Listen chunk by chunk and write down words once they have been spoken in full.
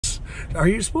Are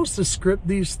you supposed to script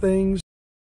these things?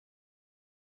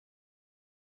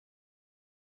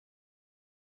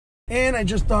 And I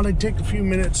just thought I'd take a few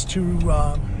minutes to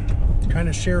kind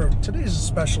of share. Today's a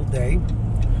special day.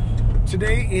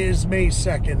 Today is May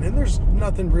 2nd, and there's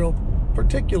nothing real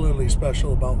particularly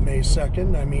special about May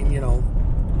 2nd. I mean, you know,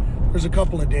 there's a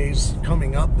couple of days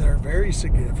coming up that are very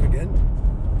significant.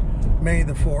 May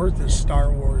the 4th is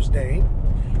Star Wars Day.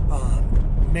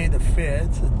 May the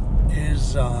 5th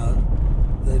is the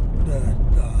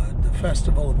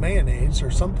Festival of Mayonnaise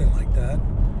or something like that.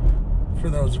 For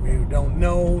those of you who don't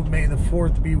know, May the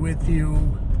 4th be with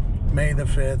you. May the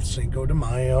 5th, Cinco de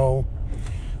Mayo.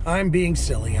 I'm being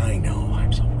silly, I know,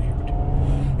 I'm so weird.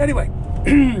 Anyway,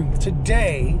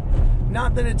 today,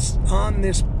 not that it's on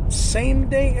this same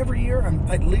day every year,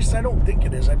 at least I don't think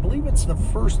it is. I believe it's the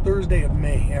first Thursday of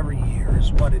May every year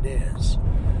is what it is.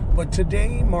 But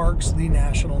today marks the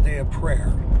National Day of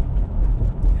Prayer.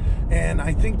 And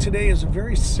I think today is a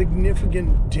very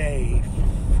significant day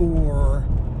for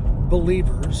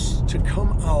believers to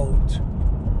come out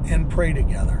and pray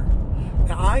together.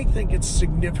 Now, I think it's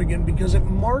significant because it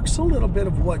marks a little bit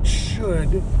of what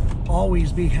should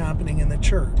always be happening in the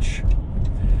church.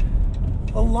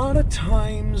 A lot of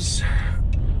times,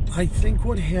 I think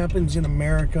what happens in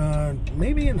America,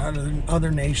 maybe in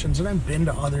other nations, and I've been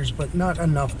to others, but not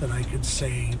enough that I could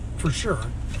say for sure.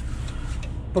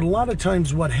 But a lot of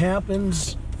times what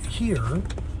happens here,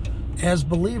 as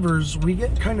believers, we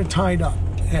get kind of tied up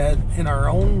in our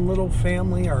own little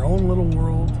family, our own little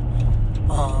world,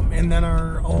 and then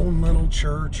our own little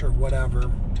church or whatever.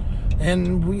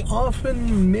 And we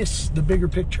often miss the bigger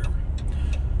picture.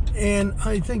 And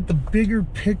I think the bigger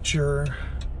picture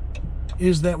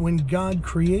is that when God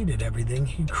created everything,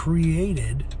 He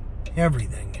created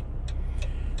everything.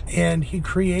 And He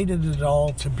created it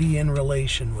all to be in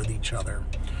relation with each other.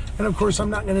 And of course, I'm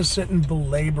not going to sit and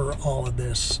belabor all of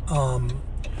this.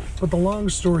 But the long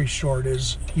story short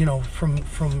is, you know,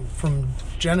 from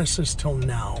Genesis till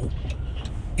now,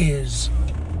 is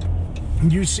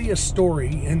you see a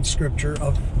story in Scripture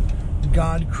of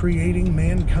God creating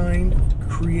mankind,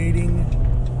 creating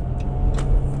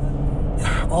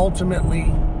ultimately,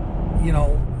 you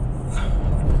know,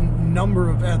 a number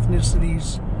of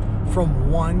ethnicities from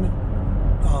one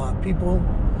people,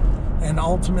 and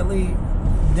ultimately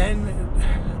then,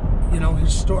 you know,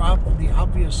 his story, the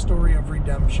obvious story of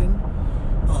redemption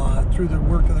through the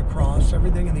work of the cross.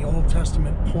 Everything in the Old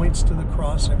Testament points to the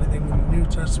cross. Everything in the New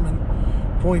Testament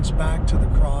points back to the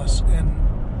cross. And,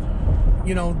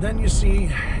 you know, then you see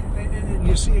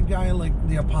a guy like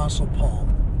the Apostle Paul.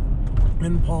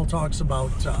 And Paul talks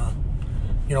about,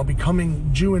 you know, becoming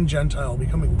Jew and Gentile,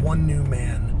 becoming one new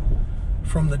man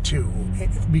from the two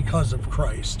because of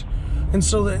Christ. And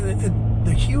so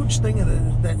the huge thing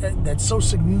that's so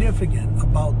significant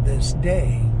about this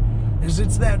day is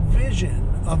it's that vision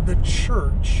of the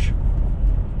church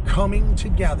coming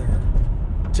together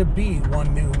to be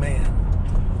one new man.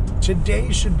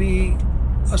 Today should be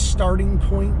a starting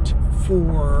point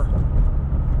for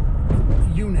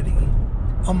unity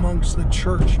amongst the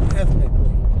church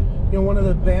ethnically. You know, one of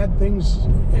the bad things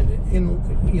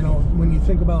you know, when you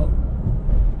think about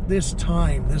this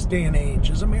time, this day and age,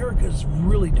 is America is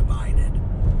really divided.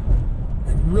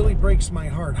 It really breaks my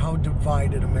heart how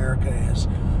divided America is.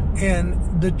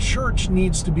 And the church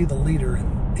needs to be the leader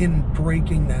in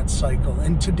breaking that cycle.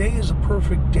 And today is a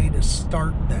perfect day to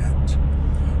start that.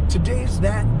 Today's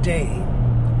that day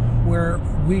where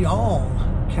we all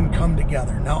can come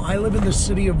together. Now, I live in the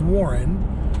city of Warren,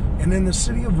 and in the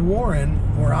city of Warren,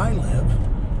 where I live,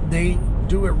 they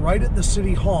do it right at the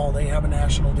city hall. They have a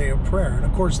National Day of Prayer. And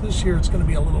of course, this year it's going to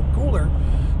be a little cooler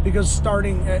because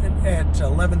starting at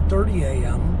 11:30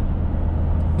 a.m.,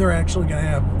 they're actually going to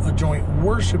have a joint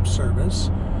worship service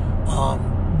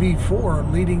before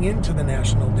leading into the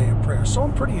National Day of Prayer. So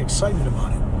I'm pretty excited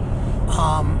about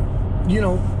it. You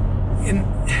know, and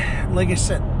like I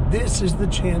said, this is the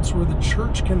chance where the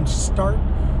church can start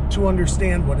to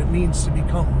understand what it means to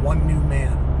become one new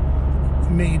man,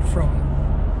 made from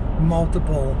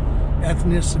multiple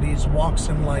ethnicities, walks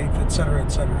in life, etc.,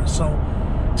 etc. So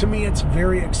to me, it's a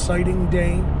very exciting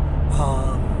day.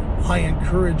 I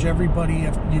encourage everybody,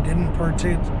 if you didn't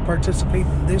participate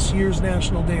in this year's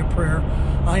National Day of Prayer,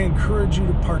 I encourage you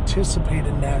to participate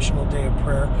in National Day of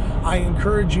Prayer. I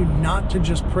encourage you not to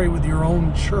just pray with your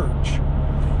own church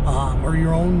or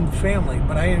your own family,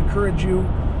 but I encourage you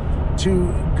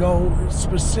to go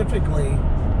specifically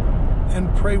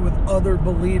and pray with other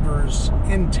believers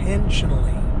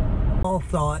intentionally. All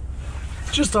thought,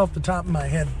 just off the top of my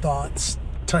head, thoughts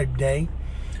type day.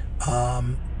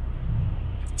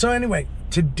 So anyway,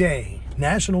 today,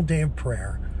 National Day of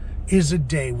Prayer is a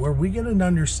day where we get an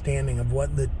understanding of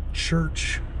what the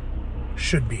church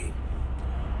should be.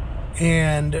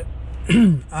 And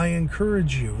I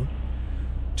encourage you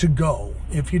to go.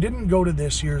 If you didn't go to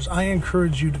this year's, I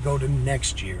encourage you to go to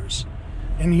next year's.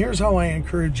 And here's how I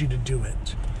encourage you to do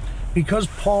it. Because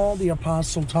Paul the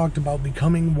Apostle talked about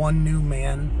becoming one new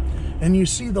man, and you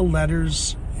see the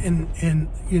letters in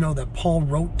that Paul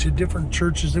wrote to different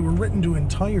churches. They were written to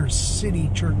entire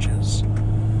city churches,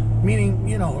 meaning,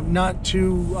 not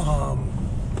to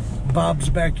Bob's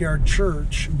backyard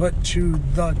church, but to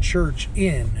the church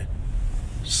in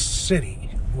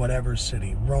city, whatever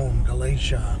city, Rome,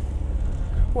 Galatia,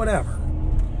 whatever.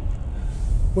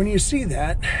 When you see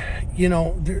that,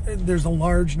 there's a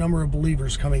large number of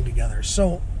believers coming together.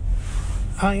 So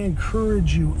I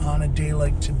encourage you on a day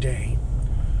like today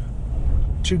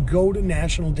to go to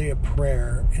National Day of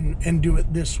Prayer and do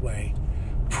it this way.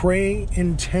 Pray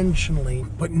intentionally,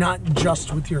 but not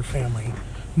just with your family,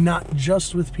 not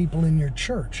just with people in your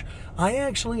church. I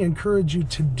actually encourage you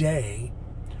today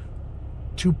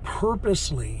to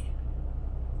purposely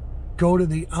go to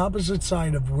the opposite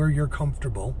side of where you're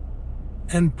comfortable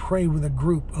and pray with a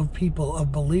group of people,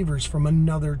 of believers from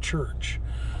another church.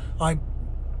 I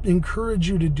encourage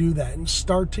you to do that and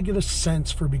start to get a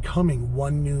sense for becoming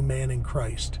one new man in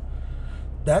Christ.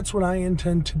 That's what I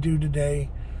intend to do today.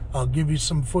 I'll give you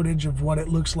some footage of what it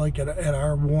looks like at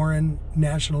our Warren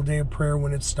National Day of Prayer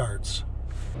when it starts.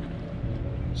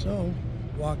 So,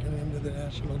 walking into the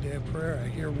National Day of Prayer, I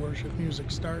hear worship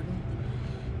music starting.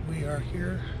 We are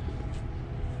here,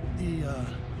 the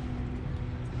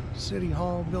City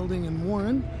Hall building in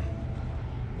Warren,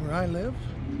 where I live,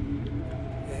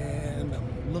 and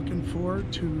I'm looking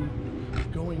forward to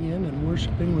going in and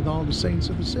worshiping with all the saints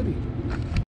of the city.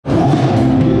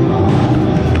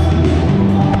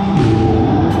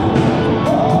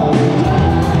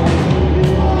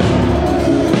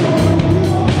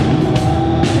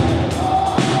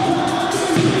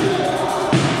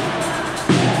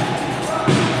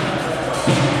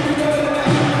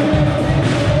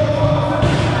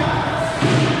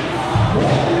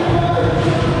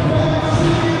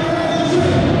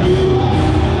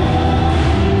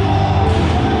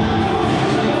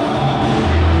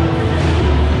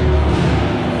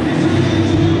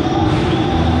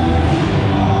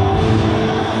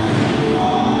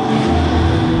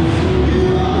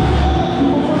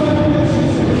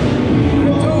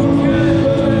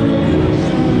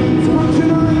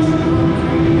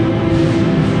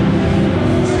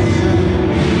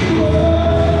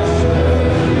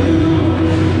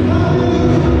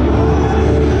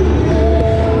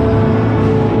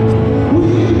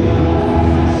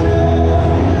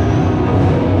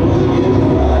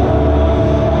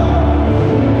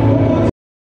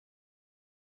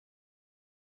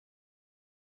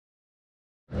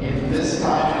 In this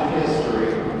time in history,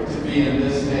 to be in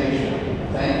this nation.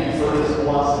 Thank you for this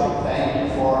blessing. Thank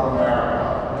you for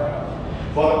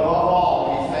America. But above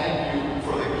all, we thank you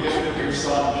for the gift of your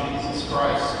Son, Jesus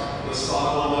Christ, the Son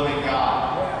of the living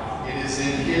God. It is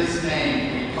in his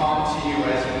name we come to you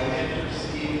as we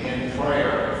intercede in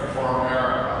prayer for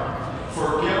America.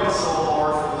 Forgive us, O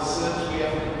Lord, for the sins we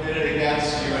have committed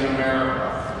against you in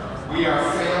America. We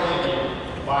are failing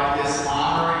you by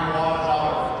dishonoring one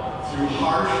another through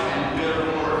harsh and bitter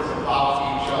words about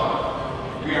each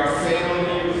other. We are failing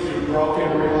you through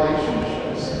broken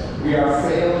relationships. We are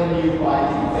failing you by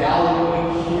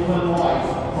devaluing human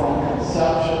life from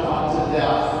conception unto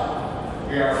death.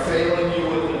 We are failing you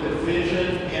with the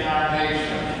division in our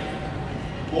nation.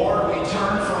 Lord, we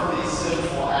turn from these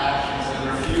sinful actions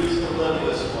and refuse to live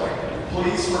this way.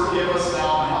 Please forgive us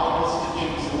now and help us to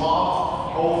choose love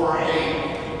over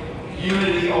hate,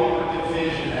 unity over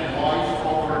division, and life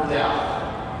over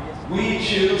death. We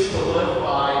choose to live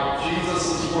by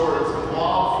Jesus' words,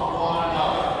 love one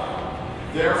another.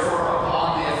 Therefore,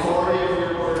 upon the authority of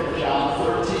your word in John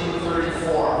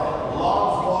 13:34,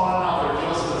 love one another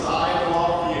just as I have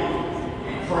loved you.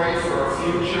 We pray for a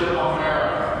future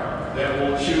America that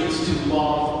will choose to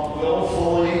love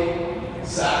willfully,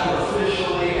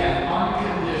 sacrificially, and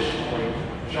unconditionally,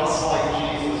 just like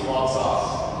Jesus loves us.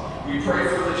 We pray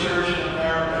for the church in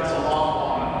America to love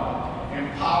one another.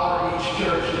 Empower each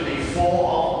church to be full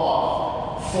of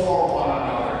love for one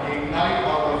another. Ignite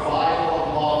a revival of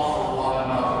love for one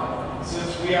another.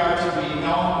 Since we are to be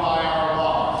known by our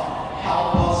love,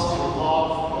 help us to love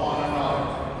one another.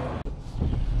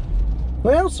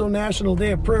 Well, so National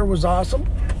Day of Prayer was awesome.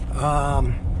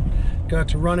 Got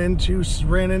to ran into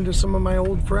some of my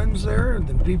old friends there, and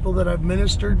the people that I've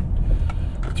ministered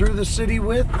through the city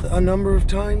with a number of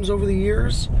times over the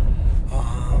years.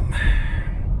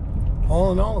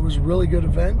 all in all, it was a really good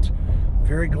event.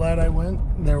 Very glad I went.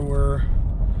 There were,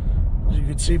 as you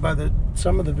could see by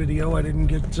some of the video, I didn't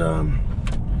get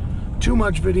too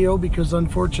much video because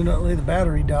unfortunately the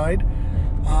battery died.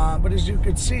 But as you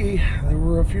could see, there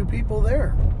were a few people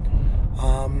there.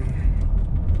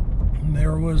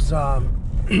 There was a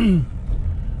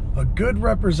good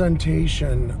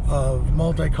representation of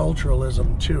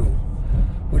multiculturalism too,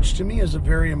 which to me is a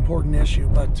very important issue.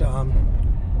 But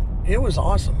it was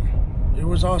awesome. It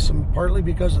was awesome partly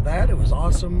because of that. It was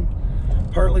awesome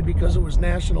partly because it was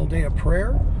National Day of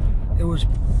Prayer. It was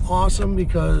awesome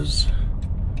because,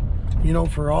 you know,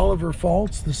 for all of her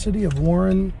faults, the city of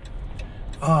Warren,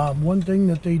 one thing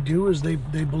that they do is they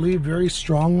believe very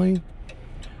strongly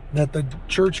that the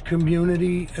church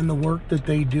community and the work that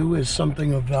they do is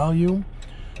something of value.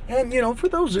 And, you know, for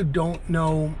those who don't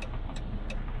know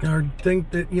or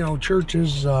think that, you know, church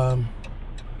is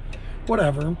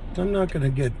whatever, I'm not going to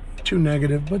get too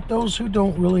negative, but those who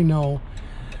don't really know,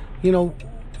 you know,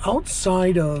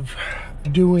 outside of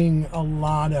doing a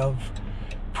lot of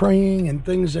praying and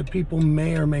things that people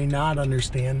may or may not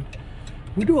understand,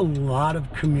 we do a lot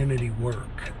of community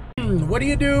work. What do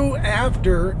you do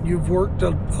after you've worked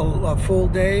a full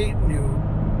day? You,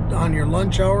 on your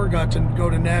lunch hour, got to go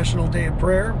to National Day of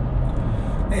Prayer,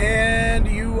 and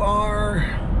you are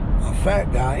a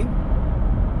fat guy.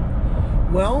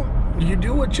 Well, you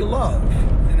do what you love.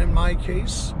 And in my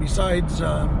case, besides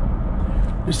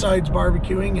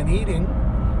barbecuing and eating,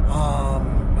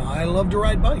 I love to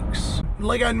ride bikes.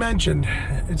 Like I mentioned,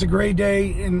 it's a great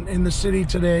day in the city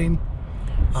today.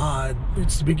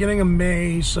 It's the beginning of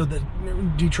May, so the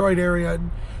Detroit area,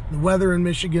 the weather in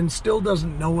Michigan still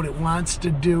doesn't know what it wants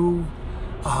to do.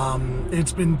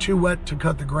 It's been too wet to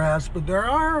cut the grass, but there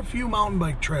are a few mountain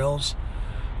bike trails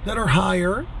that are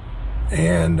higher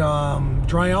and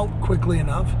dry out quickly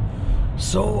enough.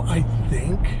 So I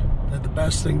think that the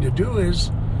best thing to do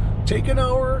is take an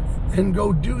hour and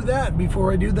go do that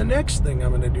before I do the next thing I'm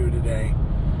going to do today,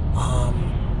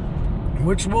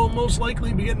 which will most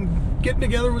likely be getting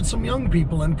together with some young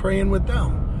people and praying with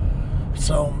them.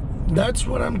 So that's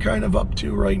what I'm kind of up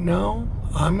to right now.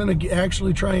 I'm going to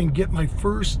actually try and get my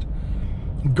first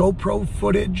GoPro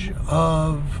footage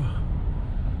of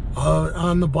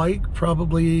on the bike,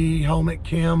 probably helmet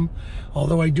cam,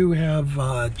 although I do have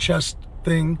a chest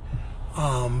thing,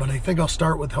 but I think I'll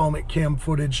start with helmet cam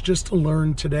footage just to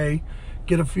learn today,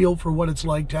 get a feel for what it's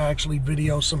like to actually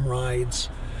video some rides.